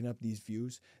not picking up these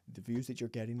views, the views that you're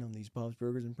getting on these Bob's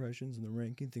Burgers impressions and the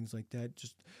ranking, things like that,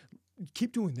 just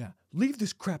keep doing that. Leave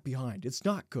this crap behind. It's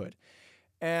not good.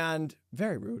 And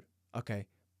very rude. Okay.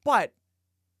 But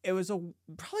it was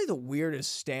probably the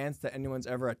weirdest stance that anyone's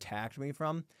ever attacked me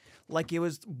from. Like, it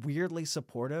was weirdly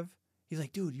supportive. He's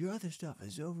like, dude, your other stuff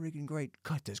is so freaking great.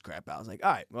 Cut this crap out. I was like,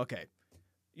 all right, okay.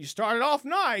 You started off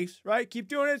nice, right? Keep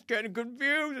doing it. It's getting good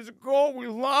views. It's cool. We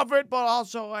love it, but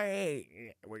also I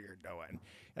hate what you're doing.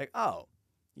 Like, oh,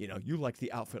 you liked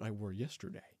the outfit I wore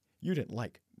yesterday. You didn't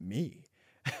like me.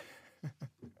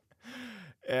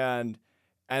 and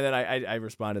then I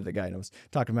responded to the guy and I was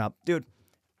talking about, dude,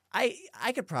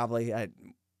 I could probably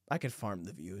I could farm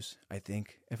the views, I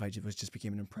think, if I just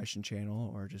became an impression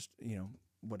channel or just,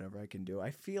 whatever I can do. I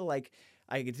feel like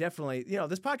I could definitely,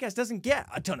 this podcast doesn't get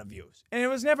a ton of views, and it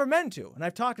was never meant to. And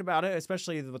I've talked about it,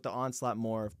 especially with the onslaught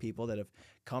more of people that have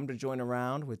come to join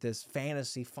around with this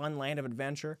fantasy fun land of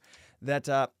adventure,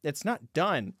 that it's not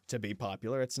done to be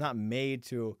popular. It's not made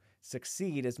to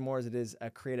succeed as more as it is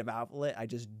a creative outlet. I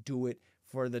just do it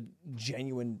for the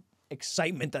genuine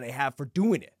excitement that I have for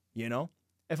doing it,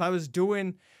 If I was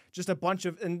doing just a bunch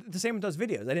of, and the same with those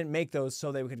videos, I didn't make those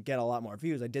so they could get a lot more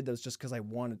views. I did those just because I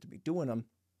wanted to be doing them.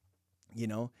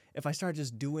 If I started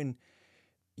just doing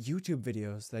YouTube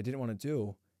videos that I didn't want to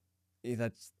do,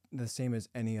 that's the same as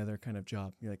any other kind of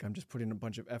job. You're like, I'm just putting a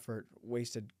bunch of effort,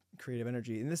 wasted creative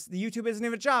energy. And the YouTube isn't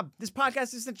even a job. This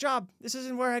podcast isn't a job. This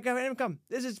isn't where I got an income.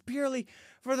 This is purely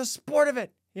for the sport of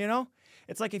it.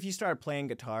 It's like if you started playing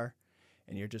guitar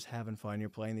and you're just having fun, you're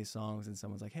playing these songs, and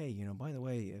someone's like, hey, by the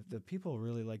way, the people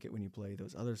really like it when you play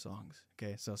those other songs.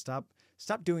 Okay, so stop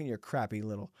doing your crappy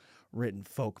little written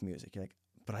folk music. You're like,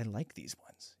 but I like these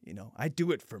ones. I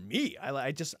do it for me.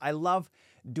 I love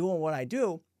doing what I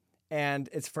do, and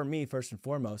it's for me first and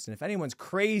foremost. And if anyone's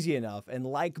crazy enough and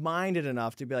like-minded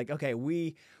enough to be like, okay,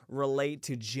 we relate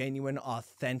to genuine,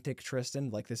 authentic Tristan,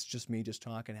 like this is just me just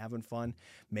talking, having fun,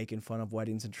 making fun of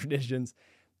weddings and traditions,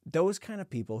 those kind of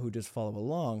people who just follow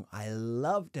along, I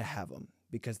love to have them,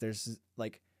 because there's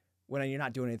like, when you're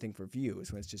not doing anything for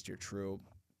views, when it's just your true,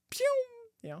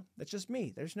 pew, that's just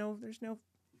me. There's no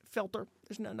filter.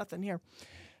 There's nothing here.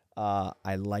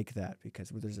 I like that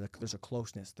because there's a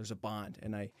closeness, there's a bond,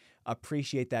 and I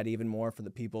appreciate that even more for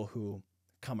the people who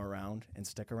come around and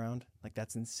stick around. Like,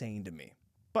 that's insane to me.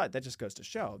 But that just goes to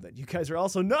show that you guys are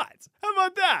also nuts. How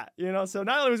about that? So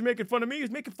not only was he making fun of me, he was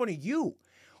making fun of you.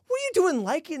 What are you doing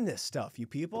liking this stuff, you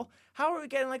people? How are we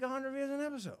getting like 100 views an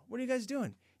episode? What are you guys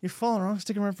doing? You're following around,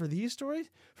 sticking around for these stories?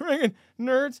 Friggin'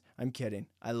 nerds. I'm kidding.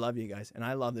 I love you guys, and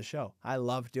I love the show. I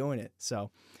love doing it.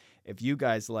 So if you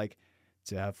guys like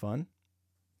to have fun,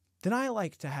 then I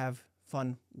like to have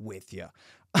fun with you.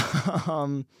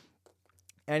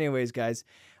 Anyways, guys,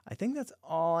 I think that's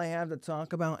all I have to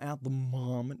talk about at the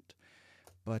moment.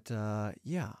 But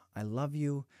yeah, I love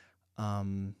you.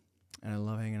 And I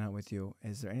love hanging out with you.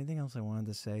 Is there anything else I wanted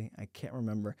to say? I can't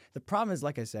remember. The problem is,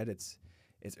 like I said, it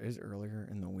is earlier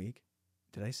in the week.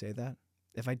 Did I say that?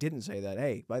 If I didn't say that,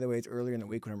 hey, by the way, it's earlier in the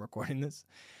week when I'm recording this.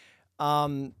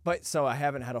 But so I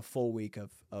haven't had a full week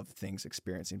of things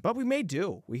experiencing. But we may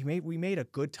do. We made a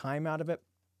good time out of it.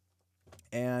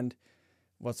 And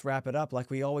let's wrap it up like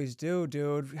we always do,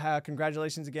 dude.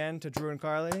 Congratulations again to Drew and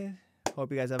Carly. Hope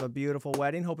you guys have a beautiful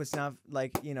wedding. Hope it's not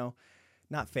like,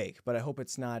 not fake, but I hope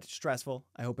it's not stressful.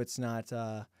 I hope it's not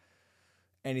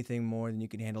anything more than you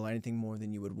can handle, anything more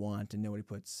than you would want, and nobody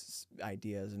puts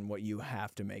ideas and what you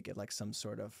have to make it like some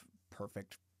sort of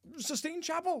perfect Sistine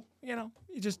Chapel. You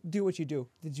just do what you do.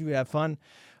 Did you have fun?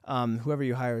 Whoever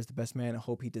you hire is the best man. I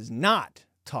hope he does not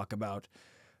talk about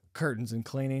curtains and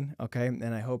cleaning, okay?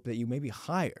 And I hope that you maybe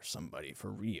hire somebody for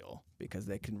real because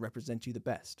they can represent you the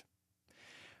best.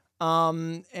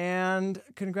 And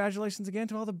congratulations again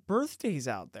to all the birthdays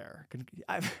out there.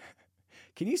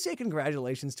 Can you say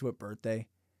congratulations to a birthday?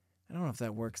 I don't know if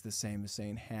that works the same as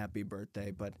saying happy birthday,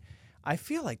 but I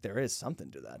feel like there is something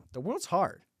to that. The world's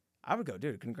hard. I would go,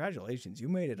 dude, congratulations. You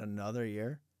made it another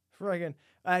year.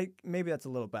 Maybe that's a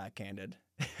little backhanded,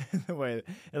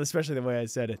 especially the way I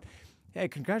said it. Hey,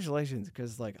 congratulations,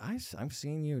 because like I've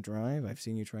seen you drive. I've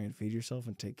seen you try and feed yourself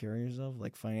and take care of yourself,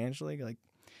 like financially, like.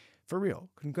 For real,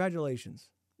 congratulations.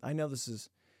 I know this has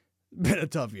been a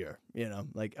tough year,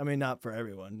 not for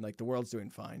everyone. Like, the world's doing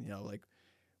fine, like,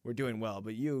 we're doing well,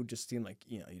 but you just seem like,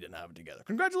 you didn't have it together.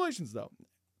 Congratulations, though.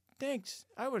 Thanks.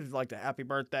 I would have liked a happy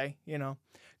birthday,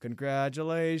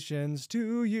 Congratulations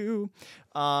to you.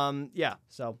 Yeah,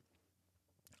 so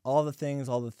all the things,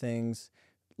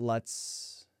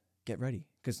 let's get ready.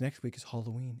 Because next week is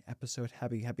Halloween episode.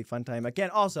 Happy fun time. Again,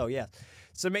 also, yeah,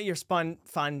 submit your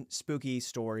fun, spooky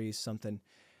stories, something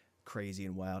crazy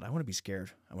and wild. I want to be scared.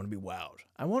 I want to be wowed.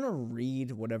 I want to read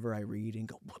whatever I read and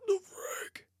go, what the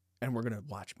frick? And we're going to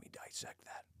watch me dissect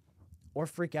that. Or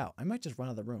freak out. I might just run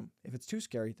out of the room. If it's too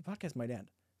scary, the podcast might end.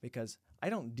 because I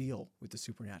don't deal with the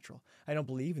supernatural. I don't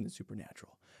believe in the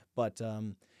supernatural. But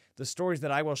the stories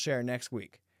that I will share next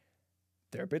week,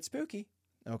 they're a bit spooky,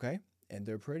 okay? And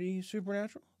they're pretty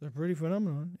supernatural. They're pretty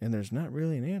phenomenal. And there's not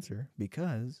really an answer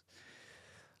because,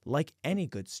 like any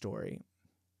good story,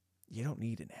 you don't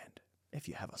need an end if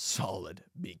you have a solid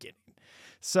beginning.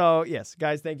 So, yes,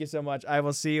 guys, thank you so much. I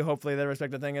will see you. Hopefully the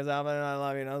respective thing is happening. I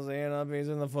love you. I'll see you. Peace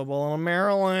in the football in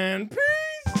Maryland. Peace!